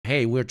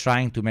hey, we're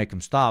trying to make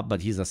him stop,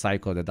 but he's a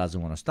psycho that doesn't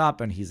want to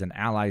stop, and he's an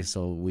ally,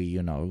 so we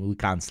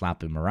can't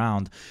slap him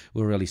around.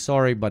 We're really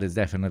sorry, but it's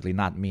definitely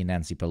not me,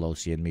 Nancy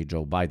Pelosi, and me,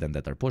 Joe Biden,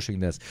 that are pushing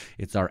this.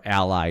 It's our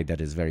ally that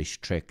is very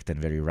strict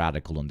and very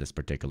radical on this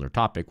particular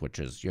topic, which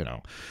is,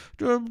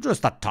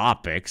 just a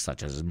topic,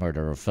 such as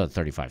murder of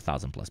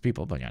 35,000 plus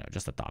people, but,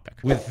 just a topic.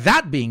 With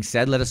that being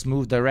said, let us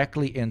move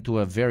directly into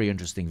a very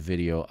interesting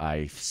video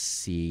I've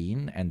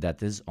seen, and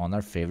that is on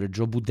our favorite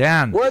Joe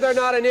Boudin. Were there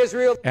not in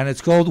Israel? And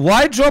it's called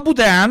Why Joe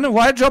Boudin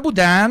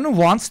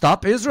Won't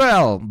Stop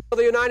Israel.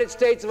 The United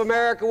States of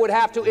America would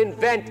have to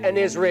invent an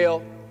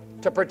Israel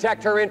to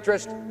protect her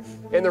interest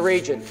in the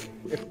region.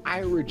 If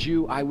I were a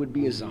Jew, I would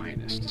be a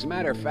Zionist. As a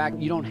matter of fact,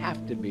 you don't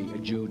have to be a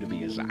Jew to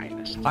be a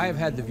Zionist. I have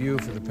had the view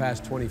for the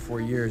past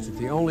 24 years that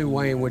the only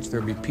way in which there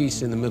will be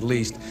peace in the Middle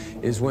East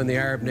is when the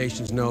Arab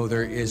nations know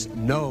there is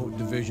no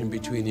division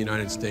between the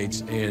United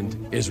States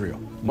and Israel.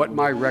 What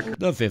my record...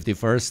 The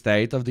 51st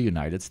state of the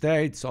United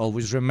States.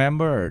 Always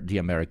remember, the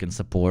American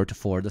support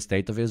for the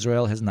state of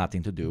Israel has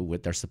nothing to do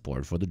with their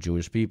support for the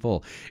Jewish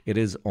people. It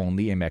is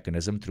only a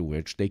mechanism through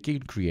which they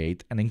can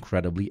create an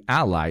incredibly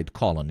allied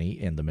colony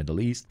in the Middle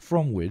East,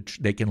 from which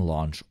they can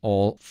launch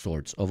all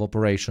sorts of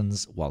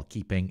operations while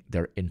keeping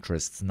their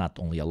interests not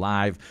only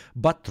alive,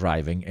 but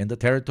thriving in the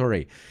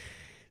territory.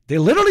 They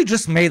literally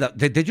just made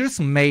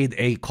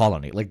a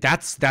colony. Like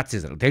that's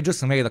Israel. They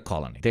just made a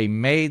colony. They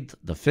made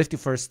the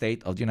 51st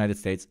state of the United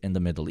States in the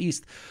Middle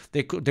East.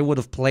 They would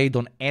have played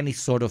on any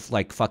sort of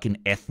like fucking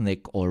ethnic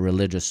or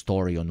religious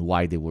story on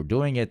why they were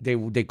doing it.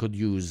 They could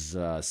use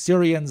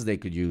Syrians, they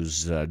could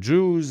use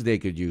Jews, they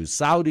could use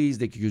Saudis,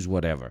 they could use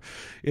whatever.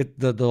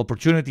 The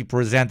opportunity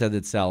presented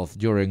itself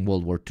during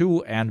World War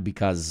II, and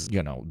because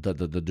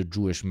the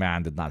Jewish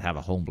man did not have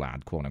a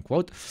homeland, quote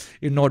unquote,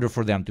 in order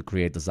for them to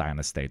create the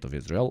Zionist state of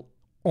Israel.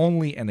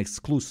 Only and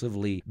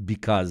exclusively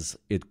because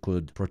it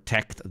could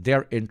protect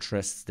their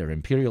interests, their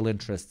imperial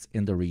interests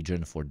in the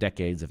region for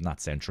decades, if not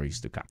centuries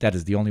to come. That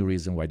is the only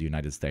reason why the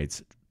United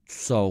States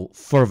so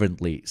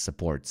fervently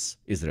supports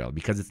Israel,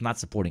 because it's not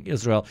supporting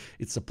Israel,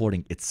 it's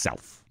supporting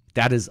itself.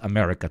 That is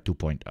America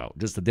 2.0,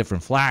 just a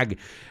different flag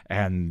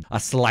and a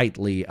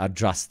slightly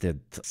adjusted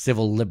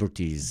civil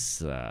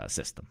liberties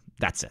system.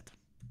 That's it.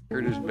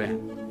 It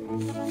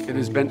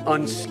has been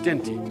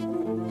unstinted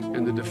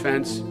in the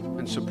defense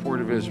and support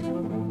of Israel.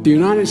 The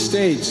United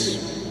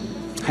States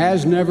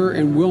has never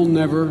and will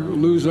never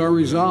lose our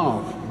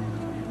resolve.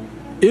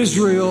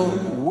 Israel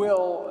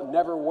will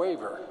never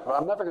waver.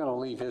 I'm never going to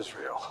leave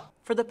Israel.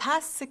 For the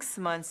past 6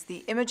 months,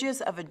 the images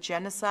of a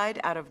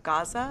genocide out of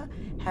Gaza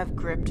have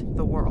gripped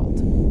the world.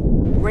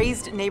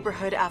 Razed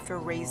neighborhood after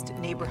razed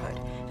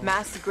neighborhood,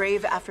 mass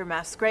grave after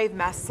mass grave,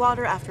 mass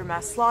slaughter after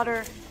mass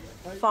slaughter.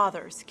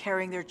 Fathers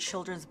carrying their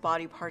children's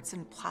body parts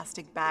in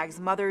plastic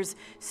bags, mothers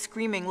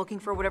screaming, looking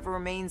for whatever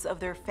remains of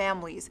their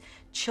families,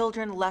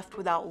 children left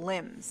without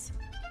limbs,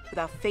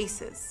 without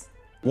faces.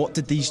 What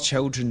did these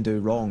children do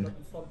wrong?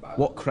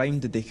 What crime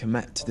did they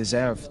commit to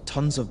deserve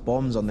tons of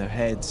bombs on their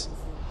heads?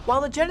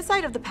 While the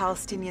genocide of the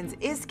Palestinians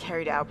is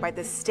carried out by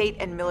the state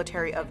and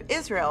military of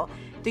Israel,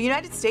 the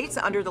United States,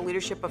 under the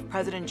leadership of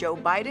President Joe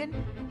Biden,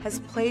 has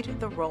played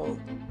the role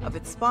of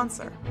its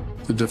sponsor.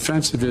 The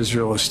defense of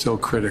Israel is still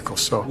critical,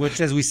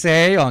 Which, as we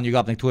say on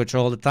Yugopnik Twitter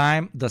all the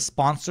time, the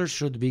sponsor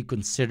should be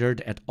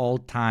considered at all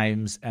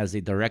times as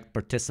a direct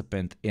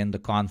participant in the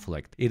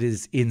conflict. It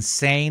is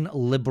insane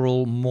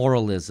liberal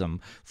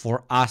moralism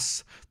for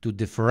us to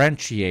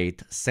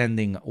differentiate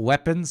sending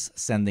weapons,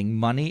 sending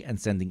money, and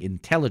sending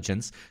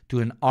intelligence to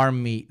an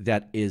army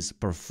that is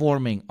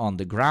performing on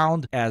the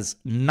ground as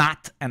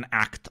not an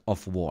act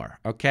of war,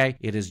 okay?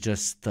 It is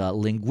just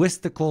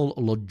linguistical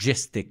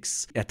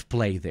logistics at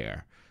play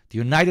there. The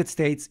United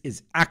States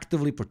is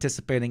actively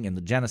participating in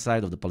the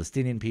genocide of the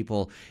Palestinian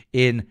people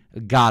in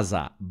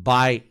Gaza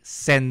by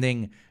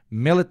sending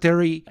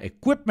military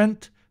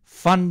equipment,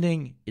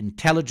 funding,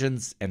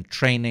 intelligence, and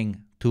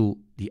training to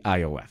the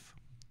IOF.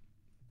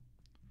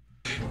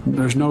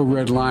 There's no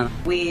red line.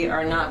 We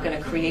are not going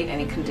to create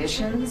any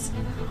conditions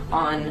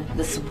on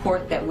the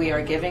support that we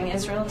are giving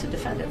Israel to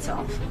defend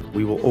itself.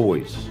 We will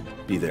always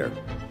be there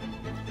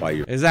by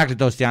your Exactly,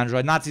 Tosti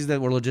Android. Nazis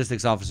that were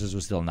logistics officers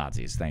were still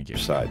Nazis. Thank you.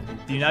 side.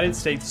 The United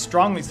States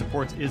strongly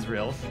supports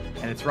Israel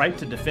and its right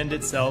to defend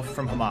itself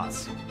from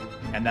Hamas,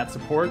 and that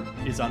support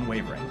is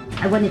unwavering.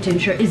 I wanted to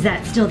ensure, is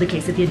that still the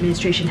case, that the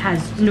administration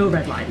has no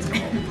red lines at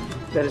all?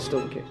 That is still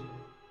the case.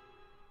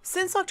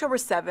 Since October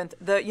 7th,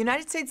 the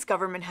United States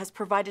government has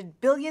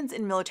provided billions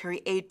in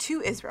military aid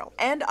to Israel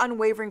and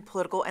unwavering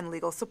political and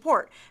legal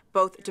support,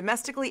 both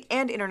domestically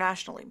and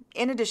internationally,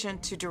 in addition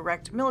to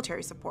direct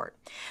military support.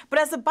 But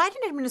as the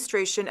Biden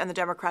administration and the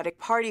Democratic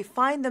Party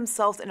find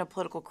themselves in a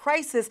political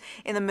crisis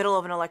in the middle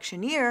of an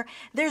election year,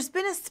 there's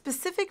been a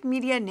specific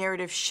media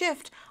narrative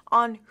shift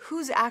on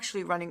who's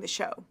actually running the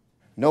show.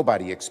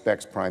 Nobody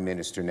expects Prime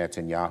Minister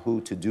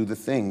Netanyahu to do the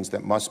things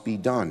that must be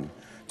done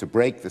to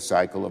break the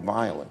cycle of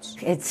violence.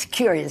 It's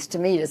curious to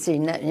me to see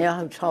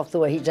Netanyahu talk the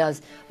way he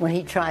does when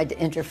he tried to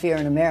interfere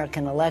in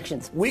American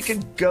elections. We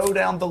could go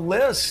down the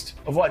list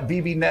of what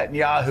Bibi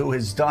Netanyahu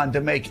has done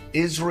to make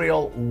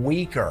Israel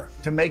weaker,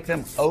 to make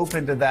them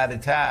open to that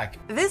attack.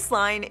 This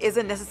line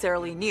isn't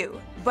necessarily new,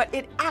 but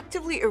it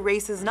actively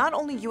erases not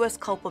only U.S.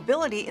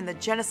 culpability in the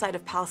genocide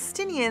of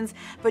Palestinians,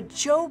 but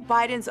Joe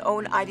Biden's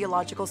own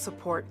ideological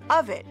support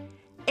of it.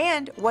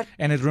 And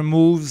it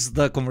removes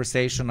the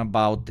conversation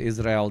about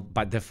Israel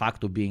by de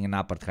facto being an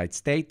apartheid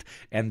state,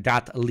 and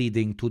that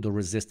leading to the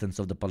resistance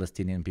of the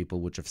Palestinian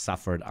people, which have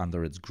suffered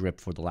under its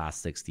grip for the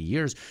last 60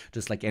 years,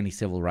 just like any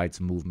civil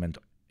rights movement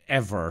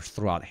ever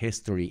throughout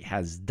history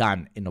has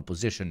done in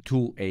opposition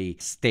to a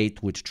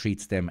state which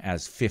treats them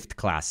as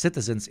fifth-class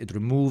citizens. It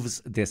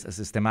removes this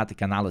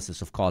systematic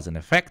analysis of cause and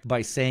effect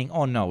by saying,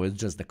 oh no, it's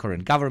just the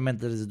current government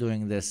that is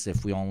doing this.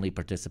 If we only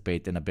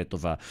participate in a bit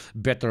of a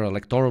better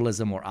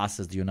electoralism, or us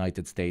as the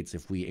United States,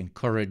 if we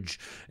encourage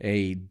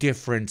a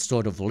different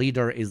sort of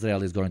leader,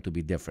 Israel is going to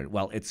be different.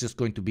 Well, it's just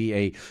going to be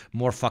a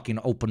more fucking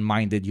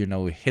open-minded,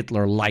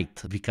 Hitler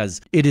light, because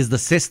it is the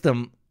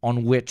system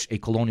on which a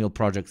colonial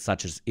project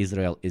such as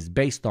Israel is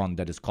based on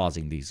that is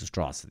causing these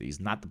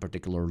atrocities, not the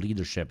particular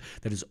leadership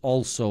that is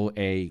also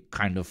a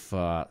kind of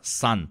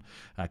son,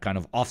 a kind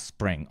of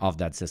offspring of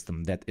that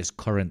system that is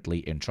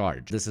currently in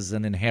charge. This is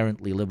an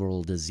inherently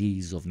liberal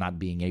disease of not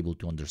being able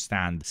to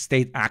understand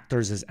state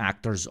actors as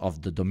actors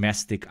of the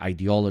domestic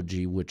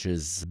ideology, which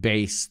is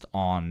based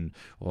on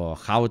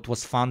how it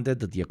was funded,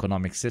 the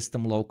economic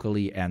system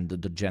locally, and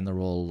the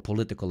general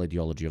political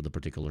ideology of the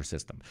particular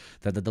system.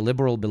 That the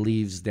liberal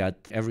believes that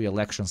every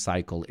election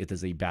cycle, it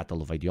is a battle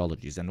of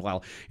ideologies. And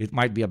while it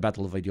might be a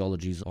battle of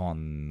ideologies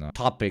on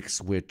topics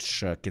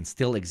which can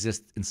still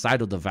exist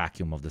inside of the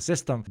vacuum of the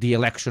system, the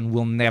election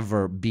will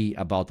never be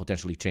about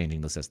potentially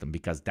changing the system,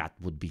 because that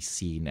would be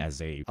seen as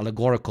a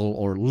allegorical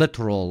or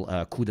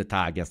literal coup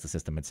d'etat against the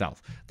system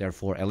itself.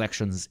 Therefore,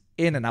 elections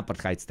in an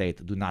apartheid state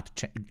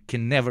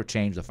can never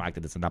change the fact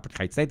that it's an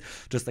apartheid state,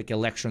 just like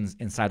elections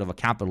inside of a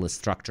capitalist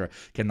structure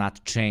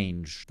cannot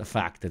change the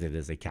fact that it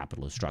is a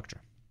capitalist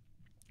structure.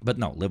 But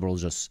no,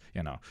 liberals just,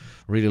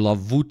 really love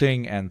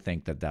voting and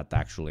think that that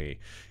actually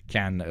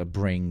can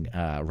bring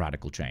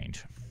radical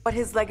change. What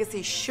his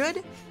legacy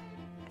should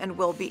and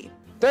will be.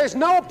 There's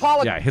no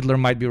apology. Yeah, Hitler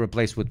might be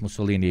replaced with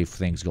Mussolini if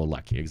things go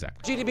lucky,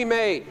 exactly. To be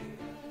made.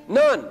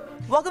 None.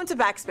 Welcome to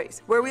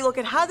Backspace, where we look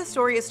at how the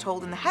story is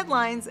told in the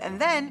headlines,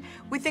 and then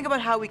we think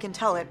about how we can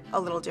tell it a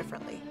little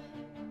differently.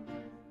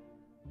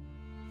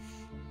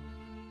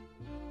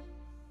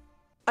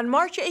 On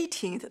March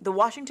 18th, the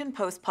Washington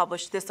Post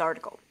published this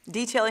article,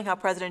 detailing how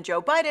President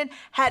Joe Biden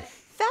had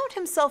found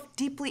himself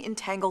deeply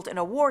entangled in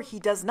a war he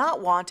does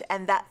not want,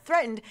 and that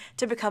threatened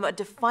to become a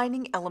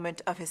defining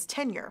element of his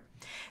tenure.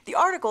 The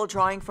article,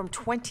 drawing from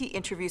 20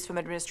 interviews from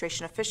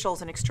administration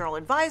officials and external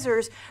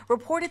advisors,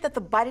 reported that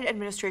the Biden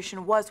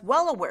administration was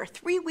well aware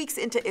 3 weeks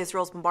into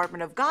Israel's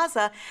bombardment of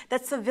Gaza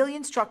that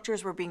civilian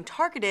structures were being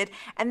targeted,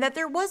 and that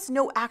there was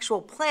no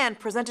actual plan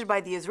presented by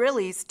the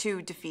Israelis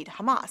to defeat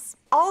Hamas.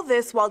 All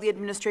this while the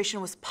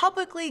administration was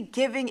publicly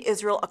giving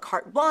Israel a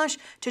carte blanche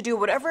to do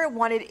whatever it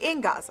wanted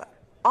in Gaza,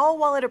 all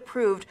while it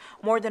approved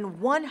more than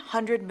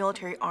 100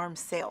 military arms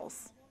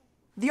sales.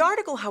 The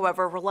article,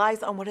 however,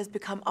 relies on what has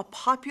become a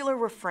popular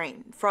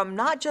refrain from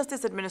not just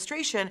this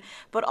administration,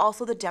 but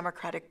also the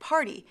Democratic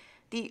Party,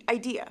 the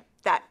idea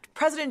that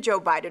President Joe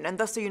Biden, and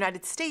thus the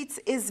United States,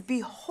 is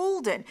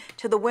beholden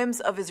to the whims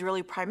of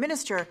Israeli Prime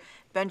Minister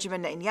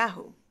Benjamin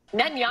Netanyahu.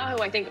 Netanyahu,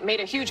 I think,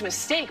 made a huge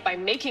mistake by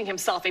making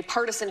himself a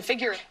partisan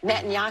figure.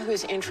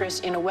 Netanyahu's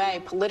interest, in a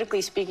way, politically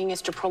speaking, is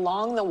to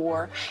prolong the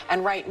war.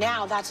 And right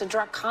now, that's a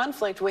direct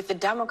conflict with the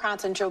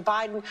Democrats and Joe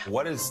Biden.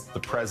 What is the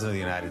President of the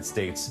United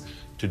States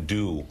to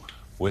do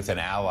with an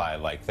ally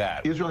like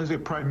that? Israel has a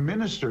prime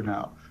minister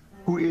now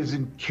who is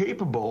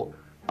incapable,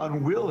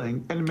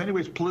 unwilling, and in many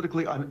ways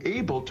politically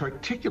unable to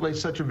articulate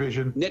such a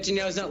vision.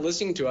 Netanyahu's not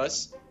listening to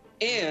us,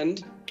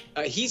 and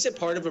he's a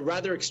part of a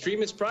rather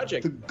extremist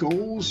project. The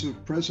goals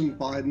of President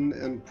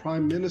Biden and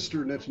Prime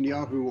Minister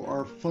Netanyahu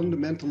are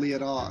fundamentally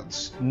at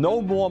odds. No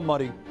more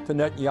money to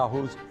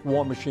Netanyahu's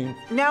war machine.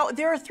 Now,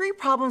 there are three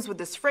problems with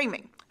this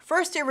framing.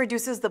 First, it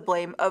reduces the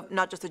blame of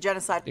not just the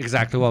genocide.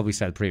 Exactly what we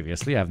said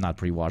previously. I have not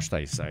pre-watched,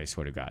 I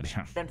swear to God.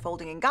 Yeah.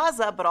 Unfolding in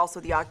Gaza, but also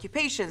the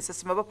occupation,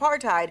 system of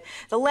apartheid,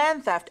 the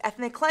land theft,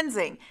 ethnic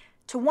cleansing,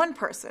 to one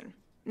person,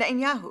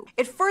 Netanyahu.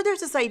 It furthers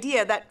this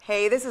idea that,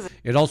 hey, this is...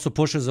 It also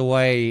pushes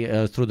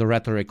away through the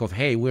rhetoric of,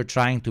 hey, we're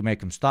trying to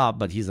make him stop,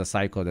 but he's a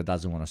psycho that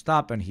doesn't want to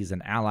stop, and he's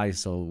an ally,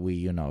 so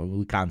we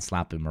can't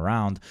slap him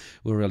around.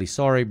 We're really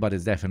sorry, but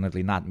it's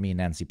definitely not me,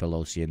 Nancy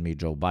Pelosi, and me,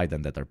 Joe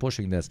Biden, that are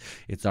pushing this.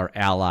 It's our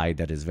ally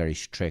that is very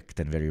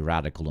strict and very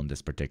radical on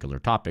this particular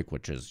topic,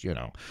 which is,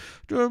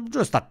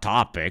 just a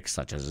topic,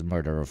 such as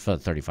murder of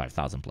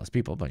 35,000 plus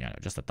people, but,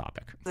 just a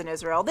topic. In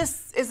Israel,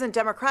 this isn't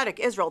democratic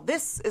Israel.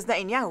 This is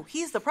Netanyahu.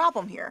 He's the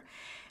problem here.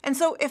 And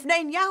so if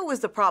Netanyahu is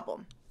the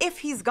problem, if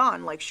he's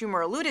gone, like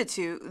Schumer alluded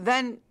to,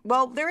 then,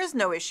 well, there is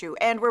no issue.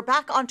 And we're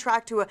back on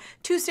track to a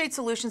two-state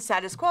solution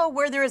status quo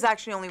where there is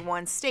actually only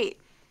one state,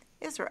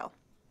 Israel.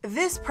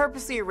 This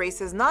purposely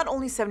erases not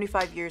only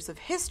 75 years of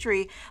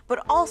history,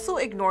 but also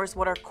ignores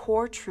what are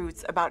core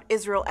truths about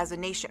Israel as a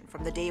nation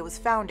from the day it was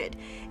founded,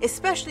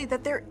 especially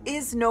that there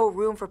is no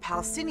room for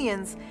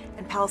Palestinians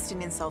and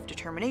Palestinian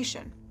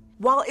self-determination.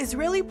 While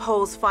Israeli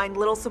polls find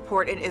little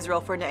support in Israel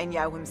for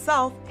Netanyahu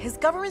himself, his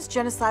government's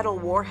genocidal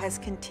war has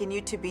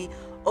continued to be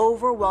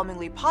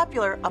overwhelmingly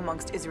popular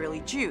amongst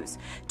Israeli Jews.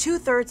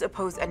 2/3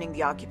 oppose ending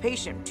the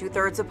occupation,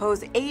 2/3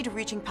 oppose aid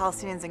reaching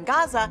Palestinians in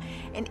Gaza,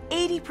 and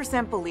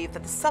 80% believe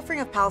that the suffering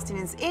of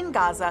Palestinians in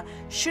Gaza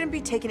shouldn't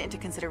be taken into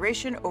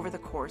consideration over the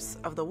course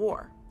of the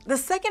war. The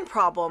second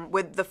problem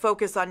with the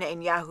focus on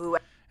Netanyahu.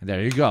 And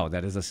there you go.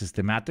 That is a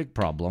systematic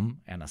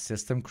problem, and a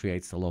system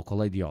creates a local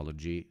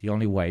ideology. The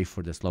only way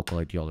for this local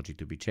ideology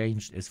to be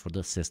changed is for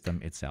the system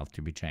itself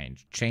to be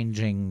changed.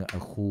 Changing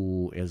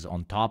who is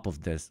on top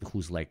of this,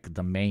 who's like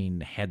the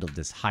main head of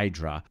this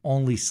hydra,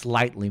 only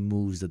slightly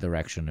moves the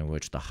direction in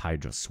which the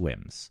hydra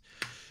swims.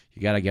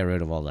 You gotta get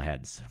rid of all the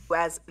heads.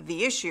 As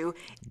the issue,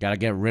 you gotta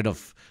get rid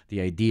of the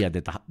idea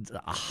that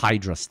a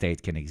hydra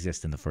state can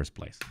exist in the first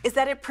place. Is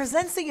that it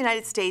presents the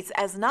United States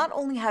as not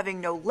only having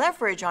no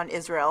leverage on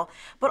Israel,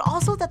 but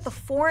also that the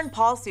foreign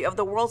policy of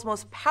the world's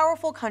most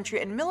powerful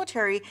country and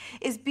military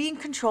is being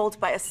controlled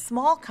by a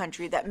small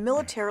country that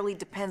militarily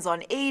depends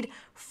on aid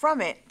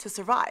from it to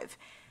survive.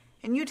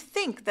 And you'd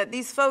think that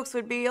these folks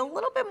would be a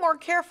little bit more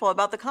careful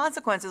about the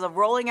consequences of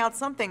rolling out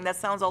something that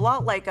sounds a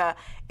lot like a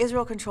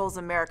Israel controls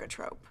America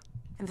trope.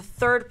 And the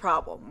third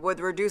problem with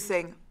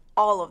reducing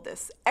all of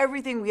this,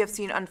 everything we have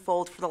seen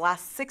unfold for the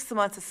last 6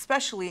 months,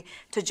 especially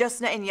to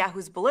just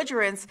Netanyahu's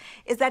belligerence,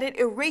 is that it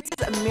erases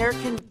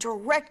American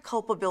direct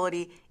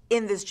culpability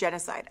in this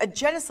genocide, a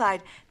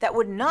genocide that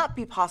would not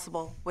be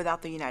possible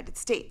without the United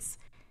States.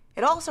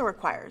 It also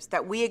requires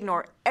that we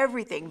ignore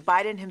everything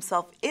Biden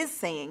himself is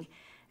saying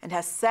and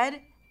has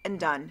said and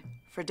done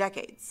for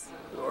decades.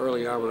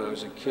 Early on when I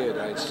was a kid,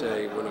 I'd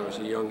say, when I was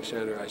a young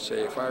senator, I'd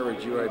say, if I were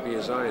a Jew, I'd be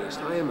a Zionist.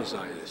 I am a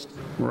Zionist.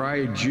 Were I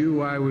a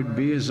Jew, I would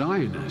be a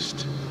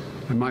Zionist.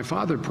 And my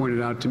father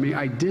pointed out to me,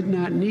 I did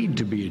not need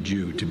to be a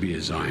Jew to be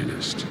a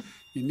Zionist.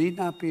 You need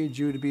not be a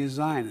Jew to be a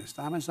Zionist.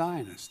 I'm a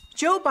Zionist.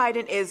 Joe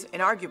Biden is,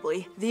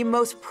 inarguably, the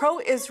most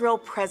pro-Israel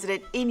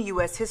president in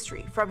U.S.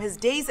 history. From his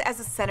days as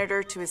a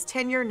senator to his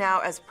tenure now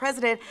as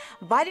president,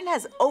 Biden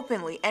has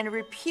openly and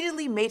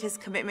repeatedly made his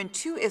commitment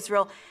to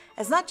Israel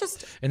as not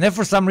just... And that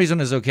for some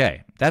reason is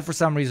okay. That for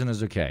some reason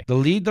is okay. The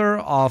leader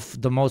of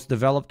the most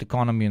developed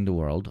economy in the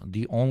world,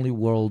 the only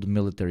world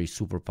military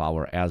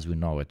superpower as we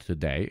know it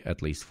today,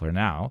 at least for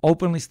now,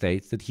 openly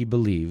states that he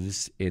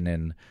believes in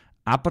an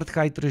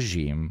apartheid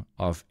regime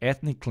of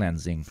ethnic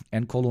cleansing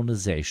and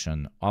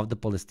colonization of the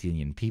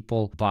Palestinian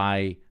people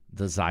by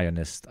the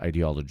Zionist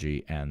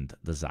ideology and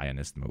the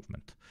Zionist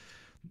movement.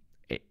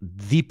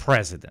 The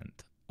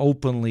president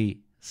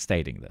openly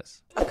stating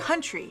this. A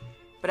country,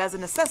 but as a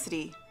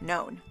necessity,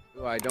 known.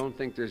 I don't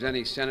think there's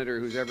any senator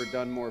who's ever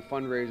done more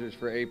fundraisers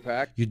for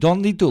AIPAC. You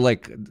don't need to,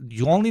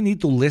 you only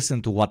need to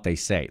listen to what they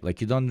say.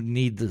 You don't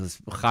need this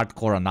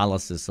hardcore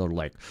analysis or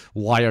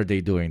why are they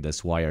doing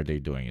this? Why are they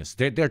doing this?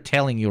 They're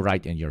telling you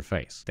right in your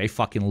face. They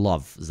fucking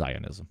love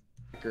Zionism.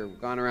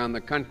 Gone around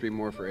the country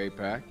more for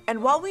AIPAC.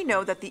 And while we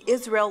know that the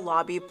Israel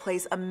lobby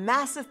plays a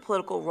massive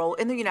political role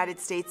in the United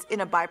States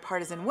in a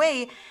bipartisan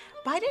way,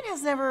 Biden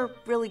has never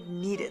really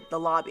needed the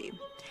lobby.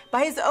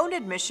 By his own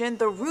admission,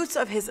 the roots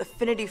of his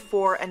affinity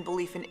for and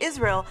belief in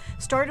Israel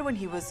started when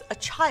he was a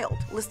child,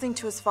 listening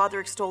to his father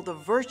extol the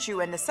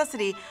virtue and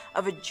necessity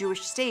of a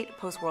Jewish state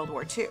post-World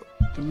War II.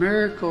 The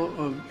miracle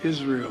of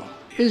Israel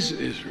is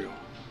Israel.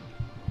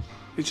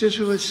 It's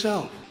Israel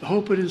itself, the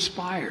hope it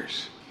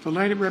inspires, the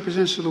light it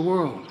represents to the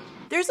world.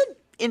 There's an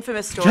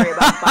infamous story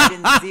about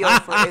Biden's zeal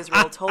for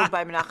Israel told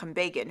by Menachem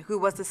Begin, who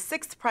was the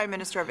 6th Prime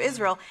Minister of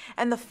Israel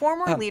and the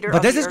former leader of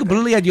But this the is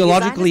completely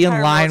ideologically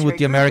in line with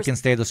the American group.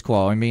 status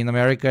quo. I mean,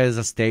 America is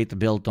a state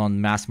built on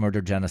mass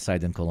murder,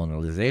 genocide, and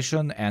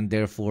colonialization, and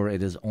therefore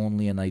it is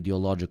only an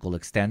ideological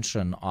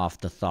extension of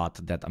the thought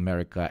that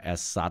America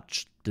as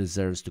such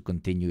deserves to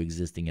continue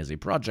existing as a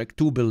project,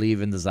 to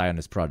believe in the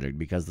Zionist project,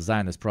 because the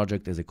Zionist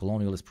project is a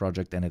colonialist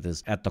project and it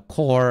is at the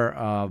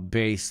core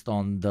based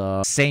on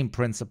the same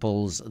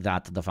principles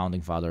that the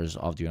founding fathers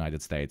of the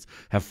United States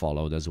have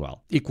followed as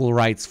well. Equal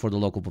rights for the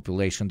local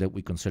population that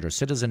we consider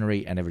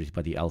citizenry, and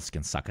everybody else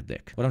can suck a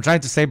dick. What I'm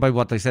trying to say by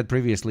what I said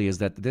previously is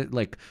that the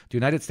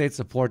United States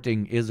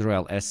supporting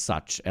Israel as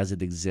such, as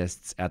it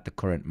exists at the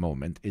current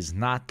moment, is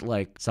not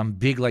some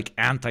big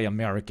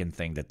anti-American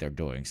thing that they're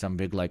doing. Some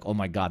big oh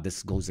my God, this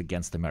is goes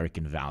against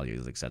American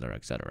values, etc.,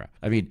 etc.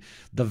 I mean,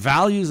 the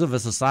values of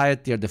a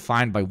society are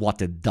defined by what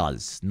it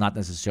does, not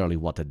necessarily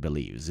what it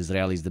believes.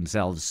 Israelis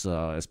themselves,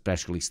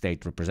 especially state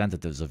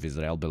representatives of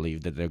Israel, believe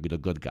that they're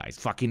the good guys.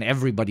 Fucking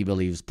everybody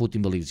believes.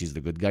 Putin believes he's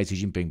the good guy. Xi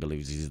Jinping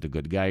believes he's the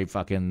good guy.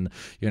 Fucking,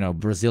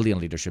 Brazilian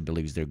leadership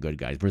believes they're good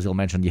guys. Brazil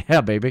mentioned,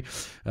 yeah, baby.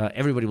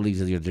 Everybody believes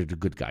that they're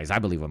the good guys. I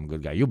believe I'm a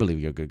good guy. You believe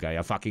you're a good guy.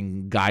 A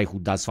fucking guy who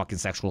does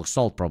fucking sexual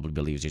assault probably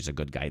believes he's a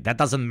good guy. That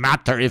doesn't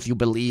matter if you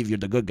believe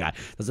you're the good guy.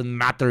 Doesn't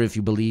matter if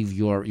you believe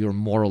you're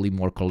morally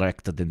more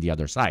correct than the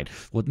other side.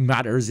 What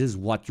matters is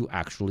what you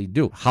actually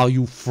do, how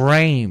you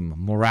frame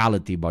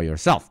morality by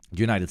yourself.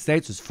 The United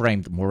States has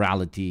framed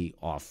morality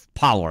of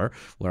power,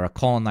 where a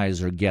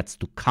colonizer gets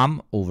to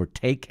come,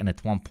 overtake, and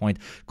at one point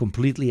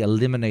completely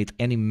eliminate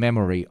any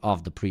memory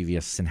of the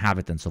previous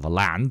inhabitants of a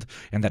land,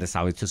 and that is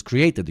how it has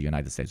created the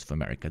United States of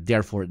America.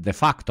 Therefore, de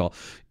facto,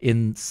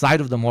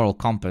 inside of the moral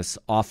compass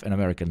of an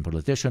American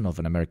politician, of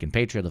an American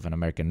patriot, of an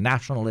American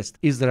nationalist,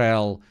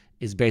 Israel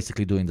is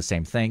basically doing the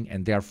same thing.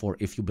 And therefore,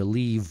 if you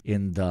believe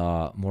in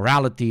the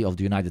morality of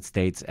the United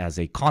States as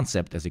a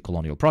concept, as a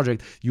colonial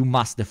project, you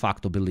must de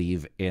facto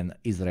believe in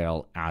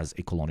Israel as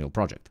a colonial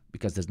project,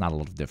 because there's not a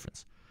lot of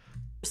difference.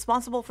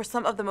 Responsible for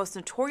some of the most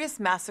notorious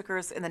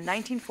massacres in the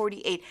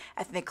 1948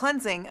 ethnic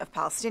cleansing of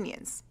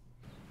Palestinians.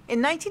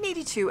 In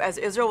 1982, as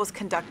Israel was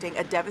conducting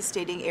a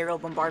devastating aerial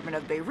bombardment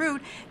of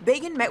Beirut,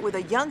 Begin met with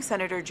a young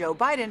Senator Joe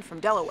Biden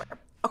from Delaware.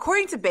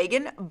 According to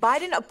Begin,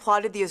 Biden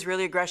applauded the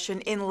Israeli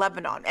aggression in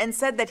Lebanon and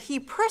said that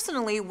he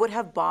personally would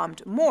have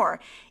bombed more,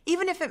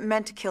 even if it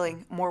meant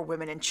killing more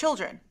women and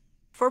children.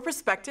 For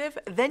perspective,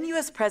 then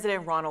U.S.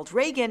 President Ronald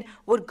Reagan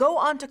would go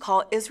on to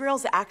call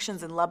Israel's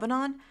actions in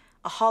Lebanon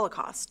a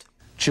Holocaust.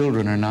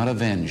 Children are not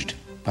avenged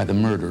by the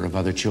murder of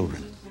other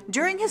children.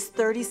 During his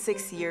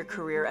 36-year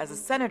career as a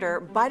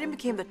senator, Biden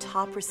became the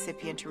top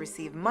recipient to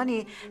receive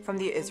money from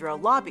the Israel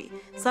lobby,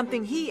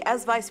 something he,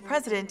 as vice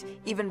president,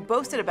 even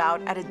boasted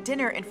about at a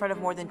dinner in front of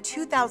more than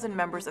 2,000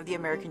 members of the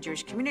American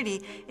Jewish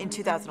community in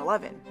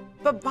 2011.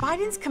 But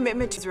Biden's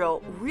commitment to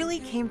Israel really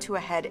came to a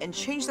head and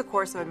changed the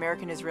course of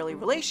American-Israeli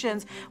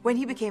relations when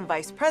he became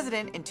vice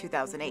president in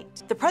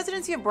 2008. The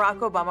presidency of Barack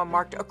Obama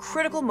marked a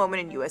critical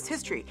moment in U.S.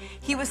 history.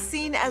 He was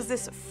seen as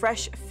this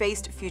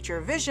fresh-faced future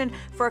vision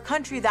for a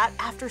country that,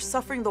 after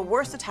suffering the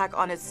worst attack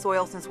on its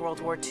soil since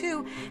World War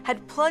II,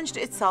 had plunged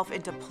itself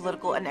into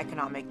political and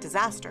economic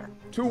disaster.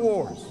 2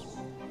 wars,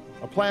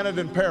 a planet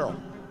in peril,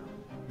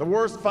 the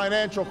worst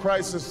financial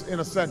crisis in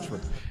a century.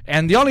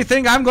 And the only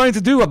thing I'm going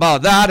to do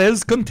about that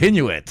is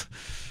continue it.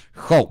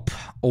 Hope.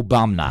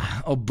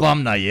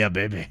 Obama, yeah,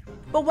 baby.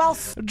 But while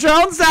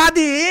Jones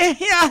Zaddy,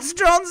 yes,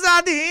 Jones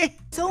Zaddy.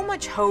 So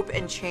much hope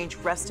and change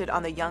rested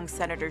on the young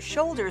senator's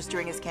shoulders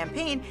during his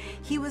campaign,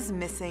 he was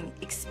missing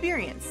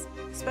experience,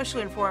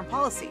 especially in foreign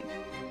policy.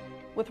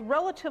 With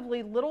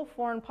relatively little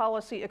foreign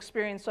policy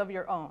experience of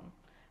your own,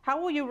 how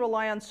will you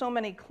rely on so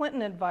many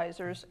Clinton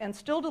advisors and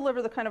still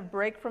deliver the kind of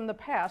break from the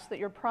past that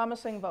you're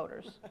promising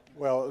voters?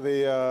 Well,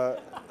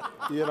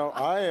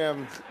 I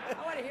am...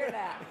 I want to hear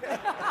that.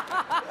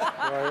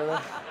 Do I hear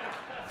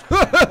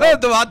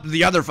that?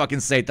 The other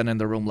fucking Satan in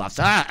the room laughs.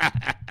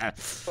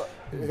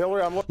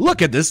 Hillary,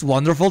 Look at this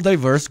wonderful,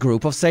 diverse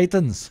group of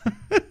Satans.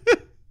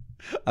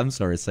 I'm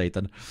sorry,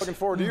 Satan. Looking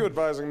forward to you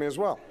advising me as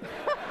well.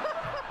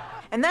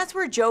 And that's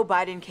where Joe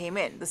Biden came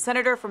in, the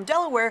senator from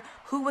Delaware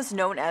who was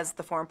known as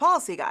the foreign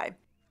policy guy.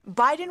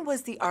 Biden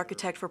was the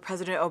architect for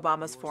President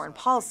Obama's foreign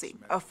policy,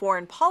 a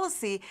foreign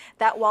policy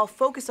that, while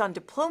focused on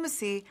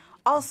diplomacy,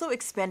 also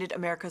expanded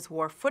America's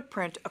war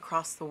footprint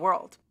across the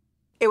world.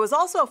 It was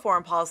also a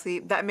foreign policy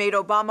that made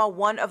Obama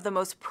one of the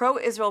most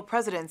pro-Israel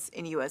presidents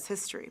in U.S.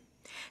 history.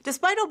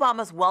 Despite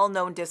Obama's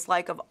well-known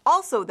dislike of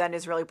also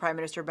then-Israeli Prime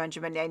Minister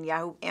Benjamin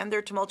Netanyahu and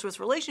their tumultuous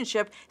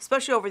relationship,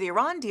 especially over the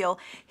Iran deal,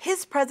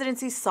 his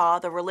presidency saw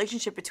the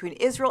relationship between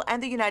Israel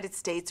and the United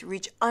States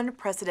reach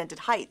unprecedented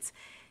heights,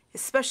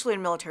 especially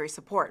in military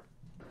support.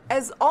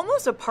 As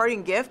almost a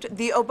parting gift,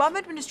 the Obama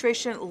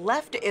administration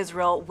left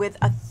Israel with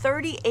a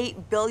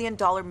 $38 billion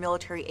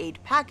military aid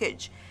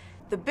package,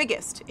 the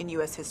biggest in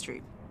U.S.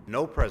 history.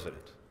 No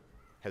president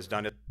has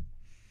done it.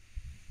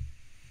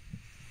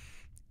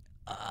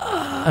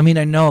 I mean,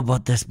 I know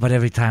about this, but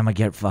every time I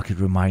get fucking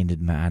reminded,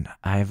 man.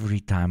 Every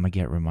time I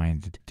get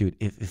reminded. Dude,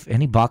 if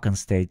any Balkan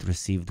state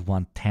received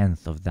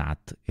 1/10 of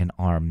that in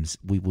arms,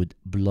 we would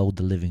blow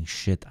the living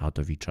shit out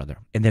of each other.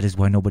 And that is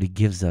why nobody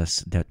gives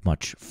us that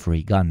much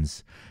free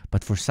guns.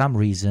 But for some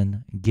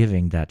reason,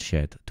 giving that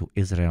shit to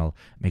Israel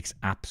makes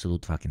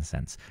absolute fucking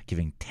sense.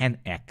 Giving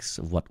 10x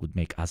of what would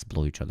make us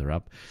blow each other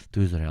up to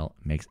Israel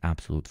makes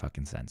absolute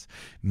fucking sense.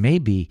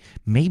 Maybe,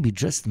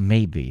 just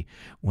maybe,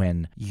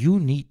 when you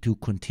need to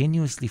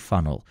continuously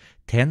funnel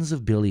tens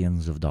of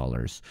billions of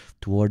dollars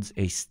towards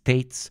a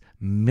state's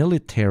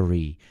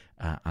military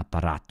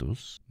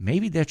apparatus,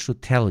 maybe that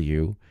should tell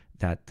you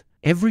that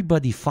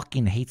everybody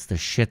fucking hates the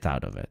shit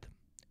out of it.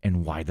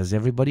 And why does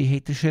everybody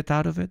hate the shit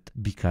out of it?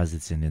 Because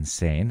it's an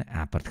insane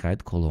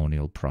apartheid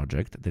colonial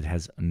project that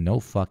has no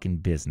fucking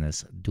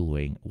business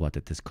doing what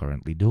it is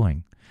currently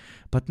doing.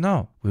 But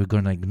no, we're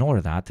going to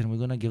ignore that and we're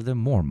going to give them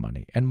more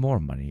money and more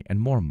money and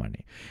more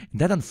money.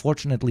 And that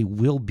unfortunately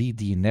will be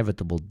the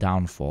inevitable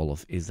downfall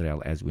of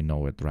Israel as we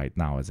know it right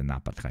now as an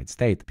apartheid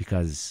state.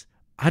 Because,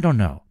 I don't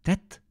know,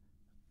 that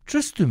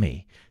just to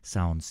me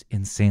sounds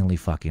insanely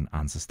fucking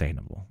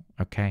unsustainable.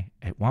 Okay?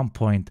 At one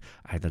point,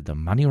 either the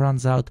money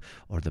runs out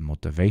or the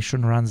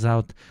motivation runs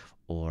out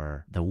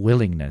or the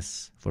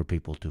willingness for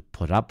people to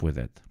put up with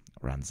it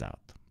runs out.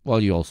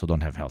 Well, you also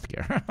don't have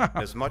healthcare.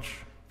 As much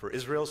for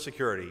Israel's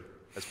security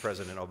as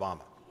President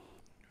Obama.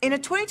 In a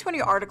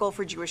 2020 article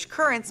for Jewish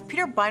Currents,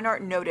 Peter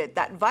Beinart noted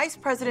that Vice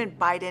President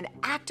Biden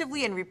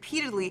actively and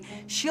repeatedly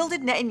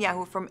shielded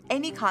Netanyahu from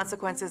any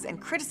consequences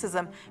and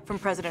criticism from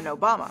President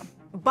Obama.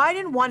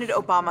 Biden wanted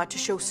Obama to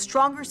show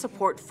stronger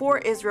support for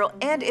Israel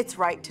and its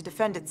right to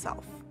defend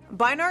itself.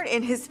 Beinart,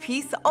 in his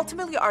piece,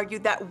 ultimately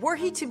argued that were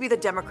he to be the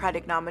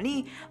Democratic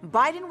nominee,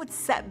 Biden would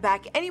set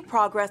back any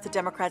progress the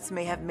Democrats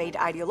may have made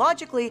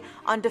ideologically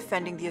on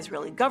defending the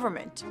Israeli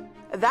government.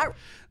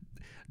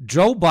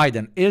 Joe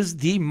Biden is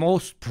the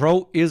most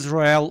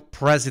pro-Israel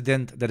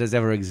president that has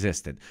ever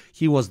existed.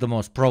 He was the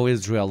most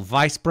pro-Israel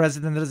vice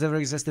president that has ever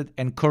existed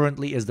and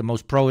currently is the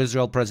most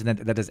pro-Israel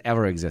president that has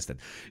ever existed.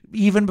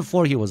 Even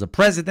before he was a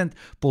president,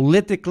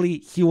 politically,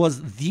 he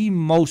was the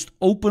most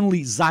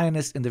openly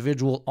Zionist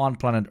individual on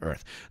planet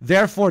Earth.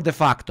 Therefore, de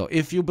facto,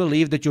 if you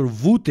believe that your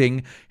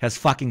voting has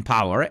fucking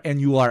power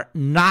and you are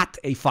not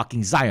a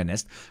fucking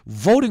Zionist,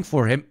 voting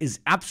for him is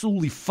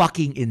absolutely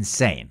fucking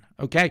insane.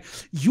 Okay?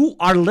 You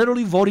are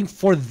literally voting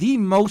for the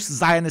most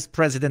Zionist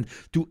president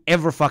to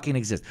ever fucking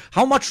exist.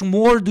 How much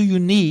more do you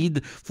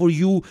need for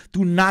you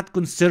to not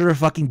consider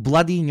fucking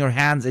bloodying your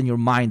hands and your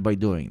mind by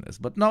doing this?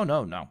 But no.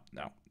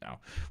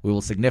 We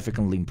will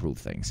significantly improve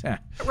things.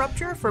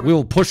 We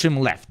will push him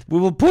left. We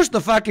will push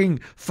the fucking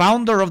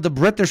founder of the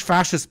British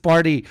Fascist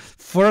Party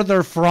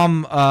further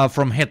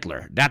from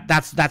Hitler.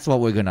 That's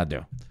what we're gonna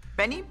do.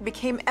 Many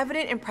became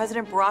evident in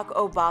President Barack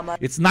Obama.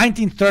 It's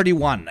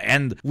 1931,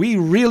 and we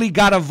really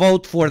gotta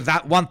vote for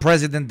that one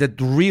president that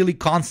really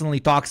constantly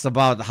talks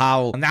about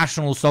how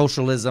National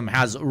Socialism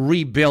has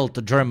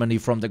rebuilt Germany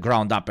from the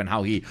ground up and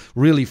how he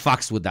really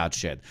fucks with that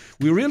shit.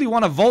 We really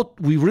want to vote,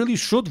 we really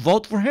should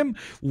vote for him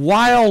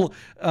while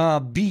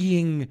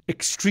being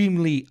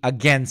extremely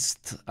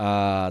against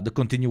the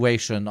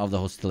continuation of the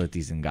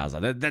hostilities in Gaza.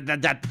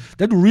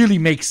 That really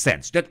makes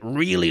sense. That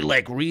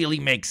really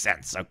makes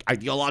sense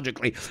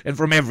ideologically and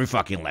from every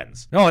fucking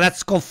lens. No,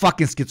 that's called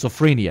fucking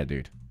schizophrenia,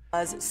 dude.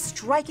 A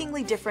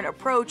strikingly different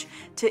approach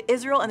to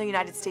Israel and the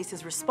United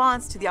States'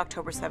 response to the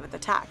October 7th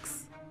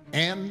attacks.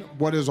 And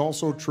what is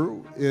also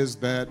true is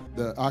that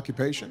the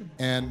occupation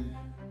and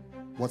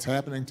what's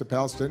happening to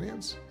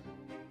Palestinians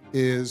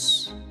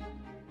is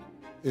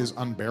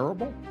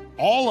unbearable.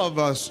 All of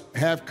us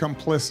have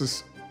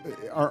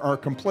are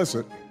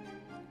complicit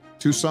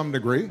to some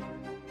degree.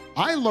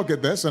 I look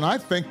at this and I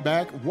think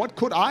back, what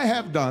could I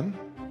have done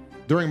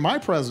during my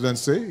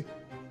presidency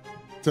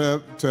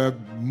to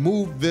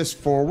move this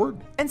forward?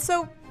 And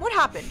so, what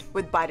happened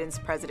with Biden's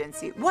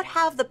presidency? What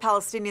have the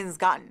Palestinians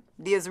gotten,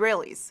 the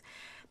Israelis?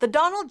 The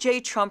Donald J.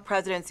 Trump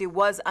presidency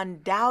was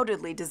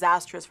undoubtedly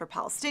disastrous for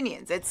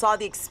Palestinians. It saw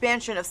the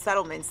expansion of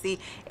settlements, the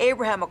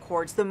Abraham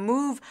Accords, the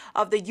move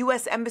of the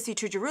U.S. Embassy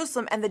to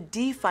Jerusalem, and the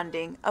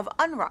defunding of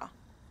UNRWA.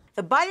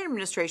 The Biden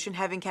administration,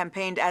 having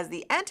campaigned as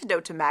the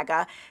antidote to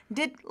MAGA,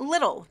 did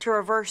little to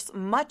reverse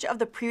much of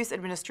the previous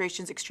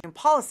administration's extreme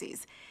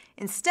policies.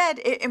 Instead,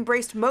 it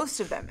embraced most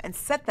of them and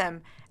set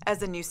them as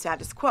the new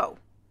status quo.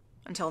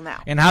 Until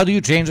now. And how do you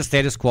change the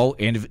status quo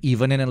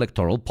even in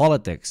electoral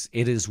politics?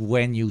 It is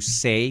when you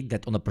say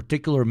that on a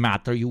particular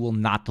matter you will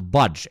not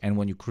budge, and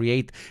when you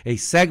create a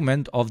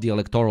segment of the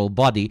electoral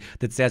body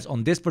that says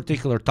on this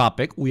particular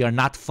topic we are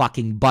not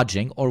fucking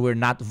budging or we're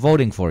not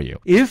voting for you.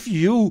 If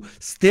you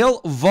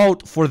still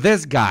vote for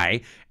this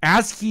guy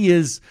as he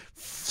is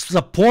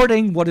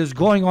supporting what is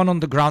going on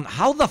the ground,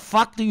 how the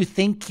fuck do you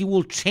think he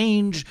will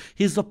change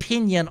his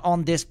opinion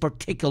on this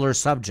particular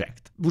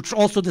subject? Which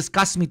also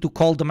disgusts me to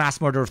call the mass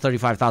murder of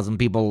 35,000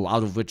 people,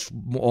 out of which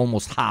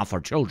almost half are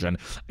children,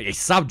 a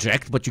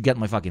subject, but you get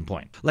my fucking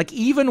point. Like,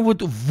 even with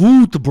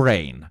Voot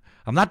Brain,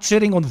 I'm not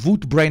shitting on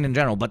Voot Brain in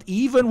general, but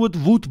even with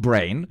Voot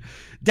Brain,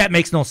 that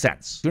makes no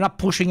sense. You're not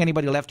pushing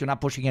anybody left. You're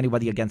not pushing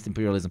anybody against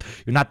imperialism.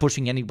 You're not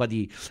pushing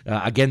anybody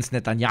against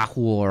Netanyahu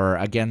or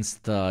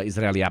against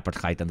Israeli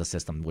apartheid and the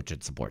system which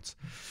it supports.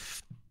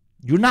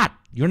 You're not.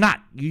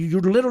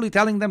 You're literally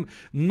telling them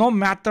no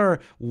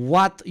matter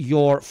what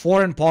your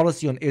foreign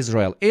policy on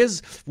Israel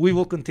is, we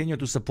will continue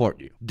to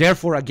support you.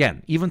 Therefore,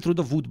 again, even through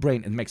the Voot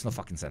Brain, it makes no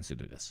fucking sense to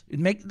do this. It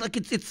makes like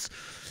it's.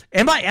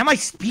 Am I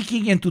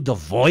speaking into the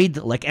void?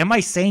 Like, am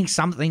I saying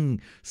something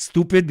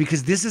stupid?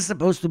 Because this is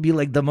supposed to be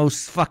like the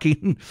most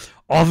fucking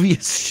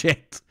obvious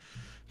shit.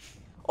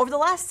 Over the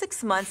last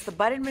 6 months, the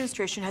Biden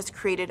administration has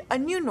created a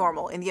new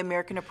normal in the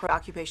American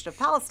occupation of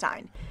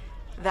Palestine,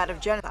 that of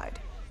genocide.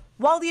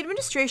 While the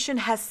administration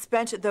has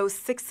spent those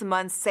 6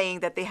 months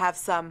saying that they have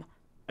some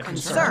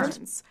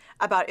concerns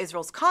about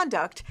Israel's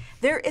conduct,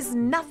 there is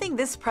nothing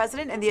this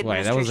president and the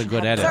administration that was a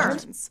good have edit.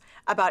 concerns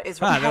about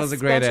Israel. That was a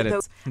great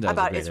edit.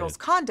 About Israel's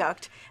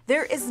conduct,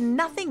 there is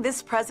nothing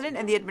this president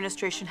and the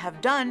administration have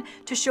done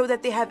to show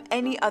that they have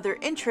any other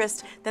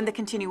interest than the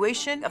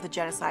continuation of the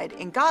genocide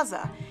in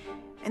Gaza.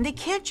 And they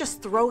can't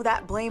just throw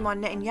that blame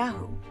on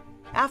Netanyahu.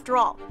 After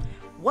all,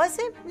 was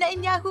it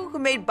Netanyahu who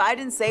made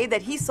Biden say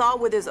that he saw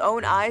with his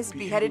own eyes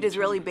beheaded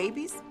Israeli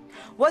babies?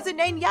 Was it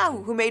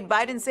Netanyahu who made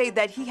Biden say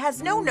that he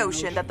has no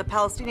notion that the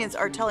Palestinians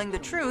are telling the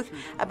truth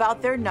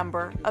about their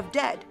number of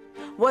dead?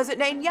 Was it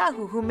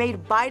Netanyahu who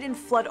made Biden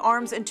flood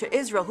arms into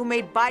Israel, who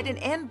made Biden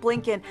and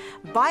Blinken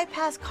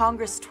bypass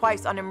Congress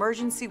twice on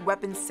emergency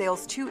weapons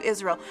sales to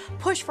Israel,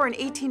 push for an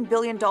 $18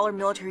 billion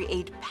military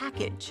aid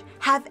package,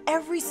 have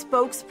every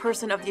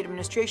spokesperson of the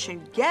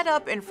administration get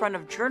up in front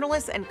of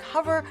journalists and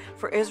cover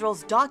for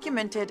Israel's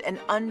documented and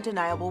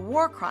undeniable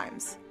war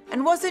crimes?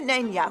 And was it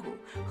Netanyahu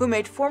who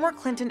made former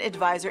Clinton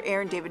advisor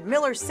Aaron David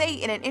Miller say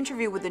in an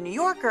interview with The New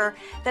Yorker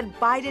that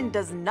Biden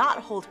does not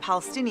hold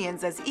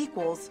Palestinians as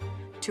equals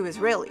to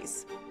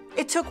Israelis?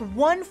 It took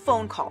one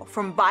phone call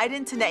from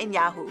Biden to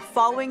Netanyahu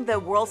following the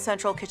World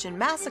Central Kitchen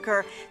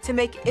massacre to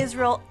make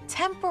Israel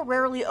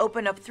temporarily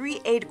open up 3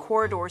 aid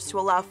corridors to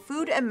allow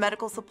food and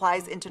medical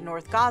supplies into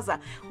North Gaza,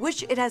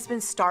 which it has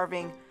been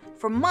starving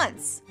for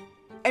months.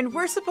 And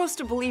we're supposed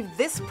to believe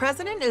this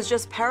president is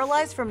just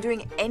paralyzed from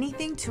doing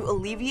anything to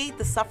alleviate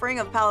the suffering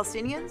of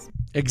Palestinians?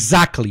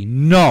 Exactly.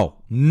 No.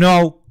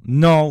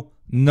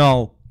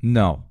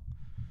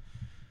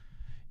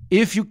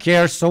 If you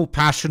care so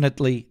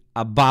passionately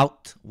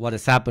about what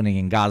is happening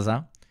in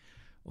Gaza,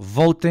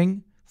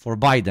 voting for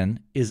Biden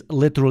is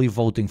literally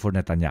voting for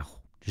Netanyahu.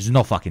 There's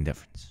no fucking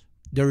difference.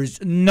 There is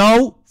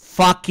no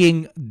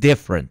fucking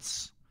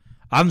difference.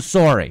 I'm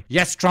sorry.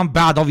 Yes, Trump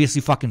bad.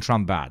 Obviously fucking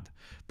Trump bad.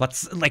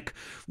 But like,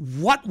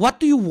 what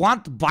do you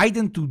want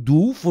Biden to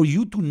do for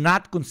you to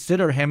not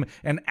consider him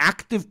an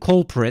active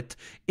culprit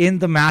in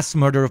the mass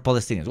murder of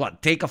Palestinians?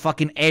 What, take a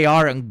fucking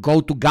AR and go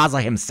to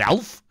Gaza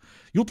himself?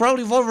 You'll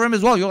probably vote for him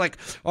as well. You're like,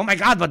 oh my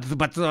God, but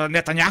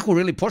Netanyahu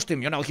really pushed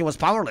him. You know, he was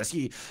powerless.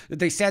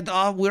 They said,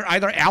 we're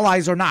either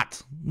allies or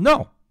not.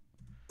 No.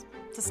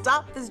 To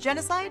stop this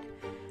genocide?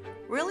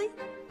 Really?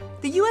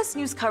 The U.S.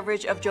 news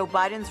coverage of Joe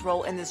Biden's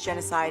role in this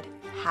genocide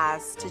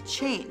has to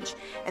change.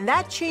 And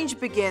that change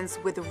begins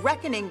with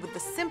reckoning with the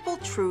simple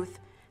truth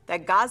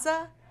that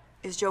Gaza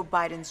is Joe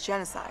Biden's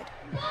genocide.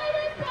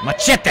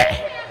 Machete!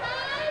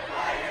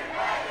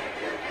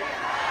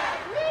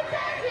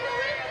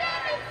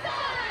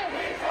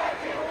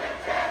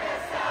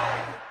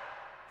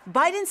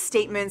 Biden's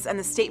statements and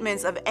the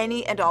statements of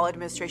any and all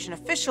administration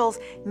officials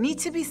need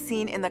to be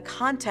seen in the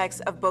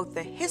context of both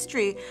the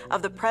history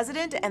of the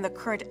president and the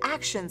current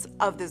actions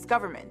of this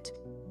government.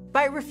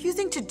 By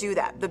refusing to do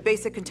that, the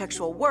basic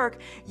contextual work,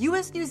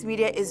 U.S. news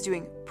media is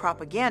doing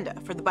propaganda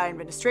for the Biden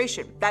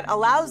administration that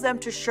allows them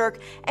to shirk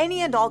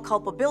any and all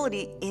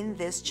culpability in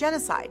this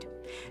genocide.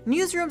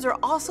 Newsrooms are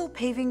also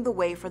paving the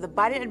way for the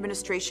Biden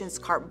administration's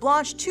carte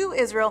blanche to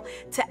Israel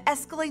to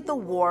escalate the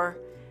war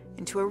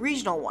into a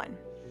regional one.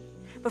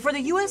 But for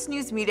the U.S.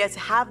 news media to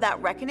have that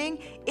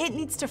reckoning, it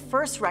needs to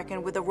first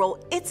reckon with the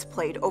role it's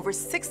played over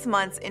 6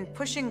 months in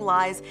pushing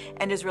lies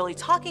and Israeli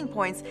talking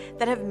points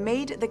that have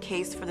made the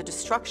case for the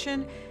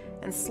destruction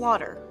and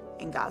slaughter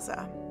in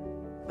Gaza.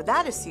 But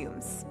that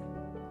assumes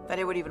that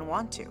it would even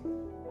want to.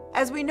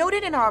 As we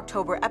noted in our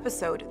October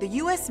episode, the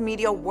U.S.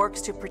 media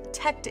works to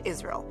protect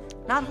Israel,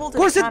 not hold it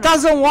accountable. Of course it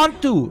doesn't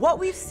want to. What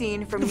we've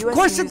seen from U.S. Of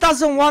course it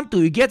doesn't want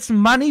to. It gets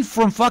money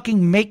from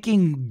fucking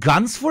making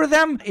guns for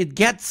them. It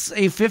gets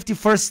a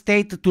 51st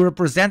state to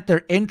represent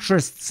their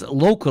interests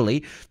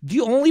locally.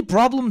 The only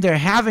problem they're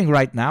having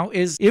right now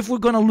is if we're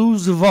going to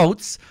lose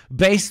votes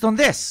based on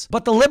this.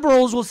 But the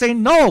liberals will say,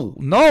 no,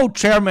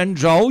 Chairman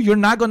Joe, you're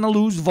not going to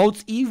lose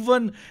votes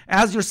even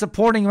as you're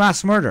supporting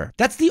mass murder.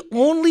 That's the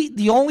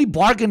only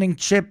bargaining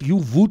chip you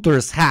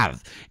voters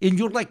have. And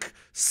you're like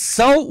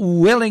so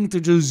willing to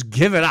just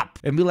give it up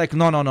and be like,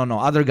 no,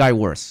 other guy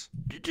worse.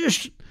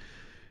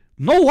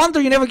 No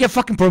wonder you never get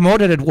fucking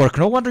promoted at work.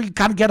 No wonder you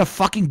can't get a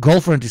fucking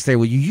girlfriend to stay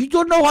with you. You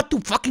don't know how to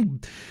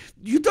fucking...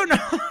 You don't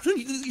know.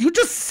 You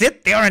just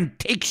sit there and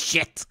take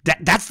shit.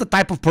 That's the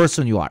type of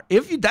person you are.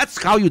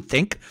 That's how you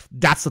think,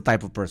 that's the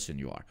type of person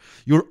you are.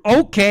 You're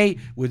okay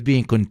with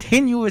being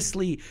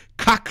continuously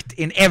cucked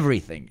in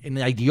everything. In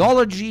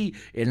ideology,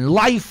 in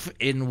life,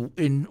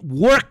 in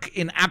work,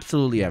 in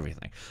absolutely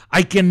everything.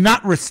 I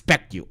cannot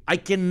respect you. I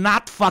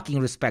cannot fucking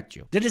respect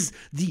you. That is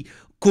the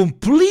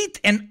complete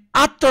and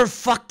utter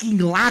fucking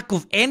lack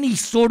of any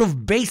sort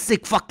of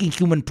basic fucking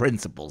human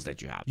principles that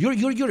you have.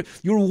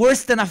 You're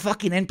worse than a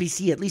fucking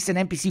NPC. At least an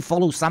NPC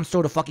follows some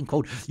sort of fucking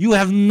code. You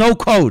have no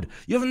code.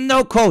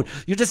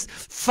 You're just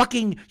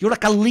fucking, you're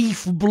like a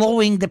leaf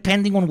blowing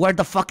depending on where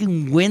the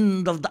fucking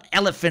wind of the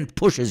elephant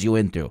pushes you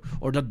into,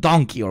 or the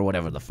donkey, or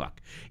whatever the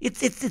fuck. It's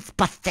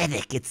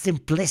pathetic. It's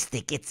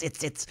simplistic.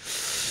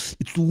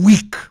 It's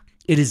weak.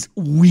 It is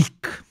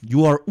weak.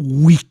 You are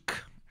weak.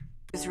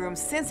 newsroom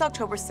since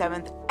October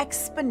 7th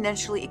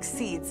exponentially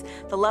exceeds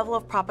the level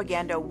of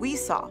propaganda we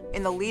saw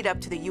in the lead up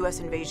to the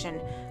U.S.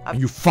 invasion of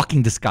You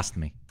fucking disgust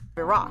me.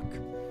 Iraq.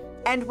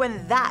 And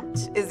when that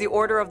is the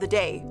order of the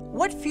day,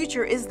 what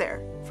future is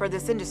there for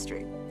this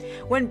industry?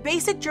 When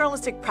basic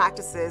journalistic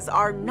practices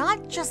are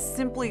not just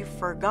simply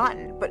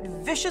forgotten, but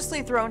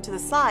viciously thrown to the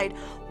side,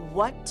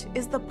 what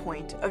is the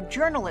point of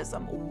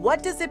journalism?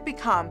 What does it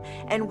become,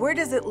 and where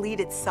does it lead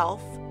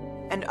itself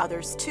and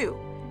others to?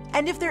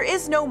 And if there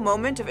is no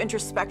moment of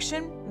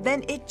introspection,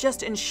 then it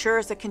just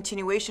ensures a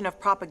continuation of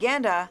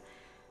propaganda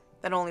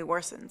that only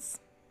worsens.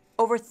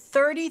 Over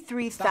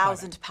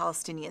 33,000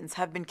 Palestinians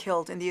have been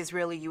killed in the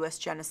Israeli-US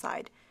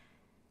genocide,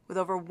 with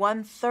over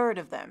 1/3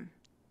 of them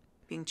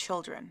being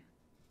children.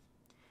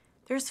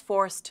 There's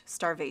forced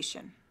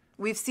starvation.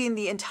 We've seen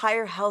the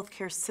entire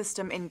healthcare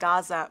system in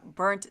Gaza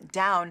burnt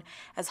down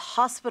as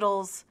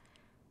hospitals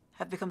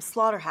have become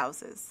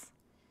slaughterhouses.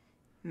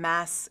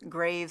 Mass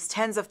graves,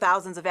 tens of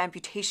thousands of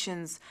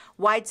amputations,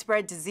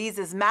 widespread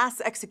diseases,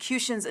 mass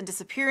executions and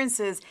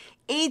disappearances,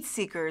 aid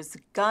seekers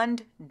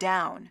gunned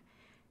down.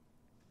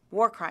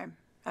 War crime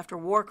after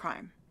war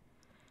crime.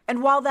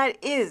 And while that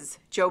is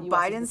Joe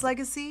Biden's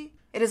legacy,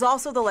 it is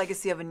also the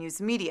legacy of a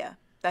news media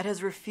that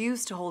has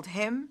refused to hold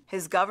him,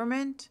 his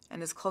government,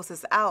 and his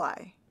closest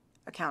ally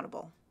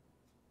accountable.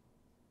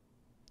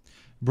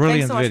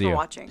 Brilliant Thanks so much video. for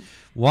watching.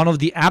 One of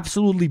the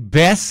absolutely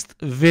best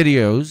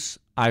videos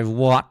I've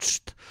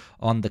watched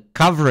on the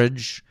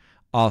coverage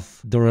of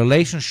the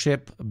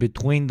relationship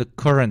between the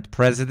current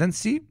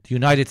presidency, the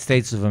United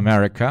States of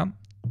America,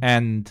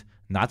 and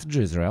not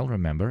Israel,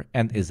 remember,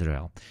 and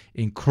Israel.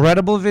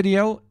 Incredible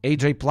video.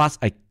 AJ Plus,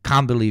 I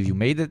can't believe you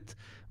made it.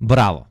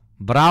 Bravo.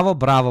 Bravo,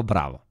 bravo,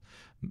 bravo.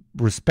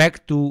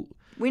 Respect to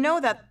We know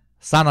that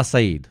Sana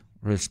Said.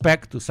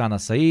 Respect to Sana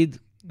Said,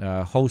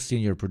 host,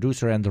 senior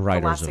producer, and the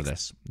writers of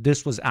this.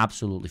 This was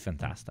absolutely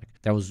fantastic.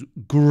 That was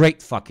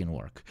great fucking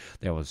work.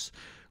 There was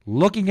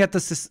looking at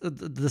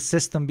the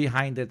system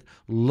behind it,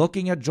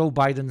 looking at Joe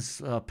Biden's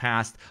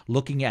past,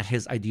 looking at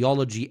his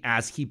ideology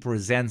as he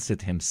presents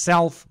it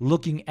himself,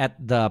 looking at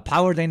the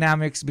power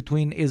dynamics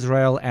between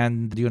Israel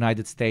and the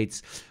United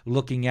States,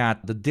 looking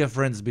at the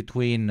difference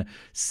between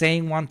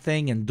saying one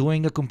thing and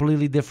doing a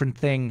completely different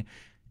thing.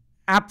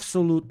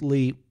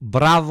 Absolutely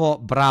bravo,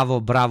 bravo,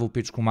 bravo,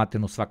 pičku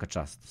matinu, svaka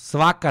čast.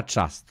 Svaka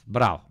čast.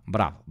 Bravo,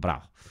 bravo,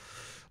 bravo.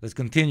 Let's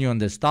continue on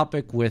this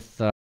topic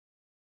with